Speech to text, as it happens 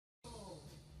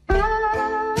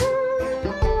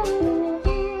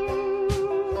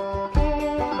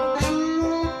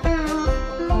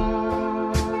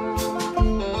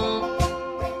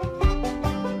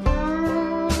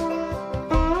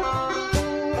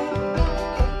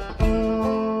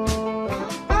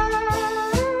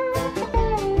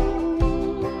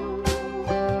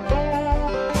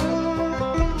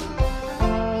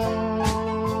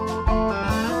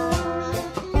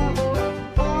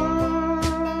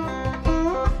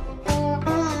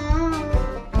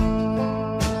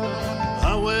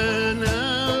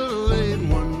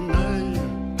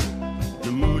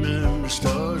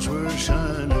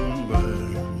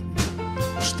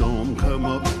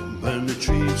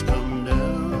rains come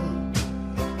down,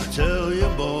 I tell you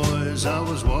boys I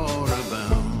was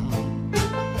waterbound,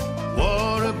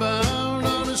 waterbound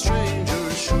on a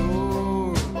stranger's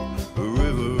shore, a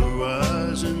river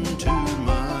rising to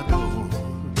my door.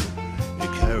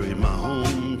 It carried my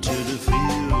home to the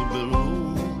field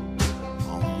below.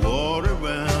 I'm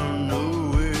waterbound,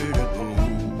 nowhere to go.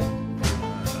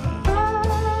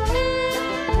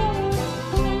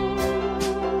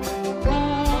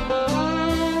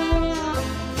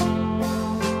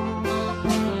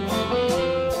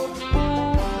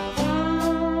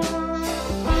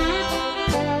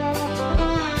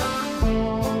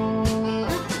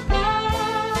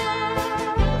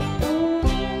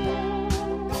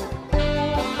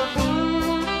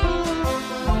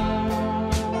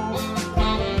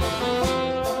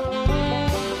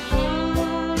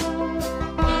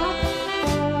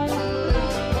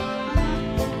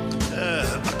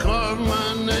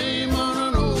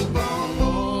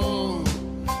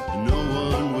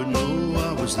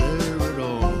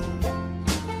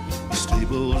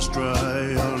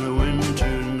 Dry on a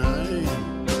winter night,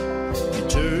 you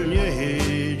turn your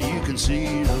head, you can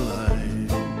see the light.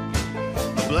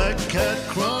 A black cat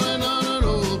crawling on an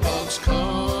old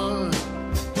boxcar,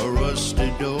 a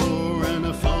rusty door and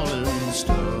a falling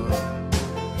star.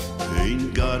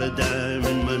 Ain't got a dime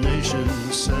in my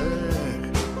nation's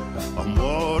sack, I'm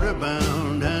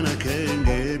waterbound and I can't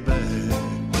get back.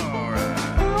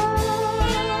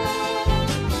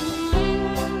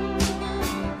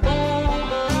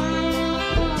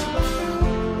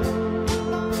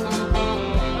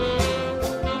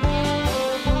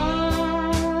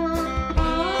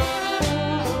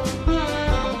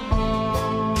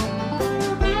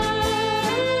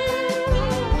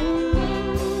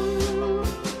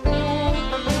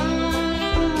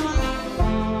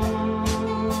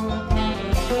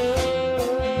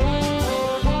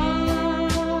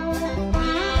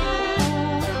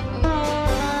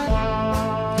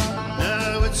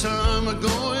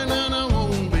 Going and I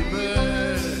won't be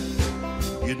back.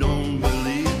 You don't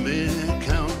believe me?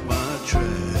 Count my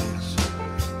tracks.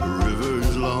 The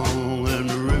river's long and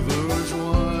the river's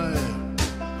wide.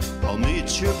 I'll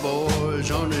meet you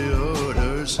boys on the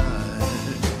other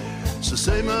side. So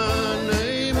say my name.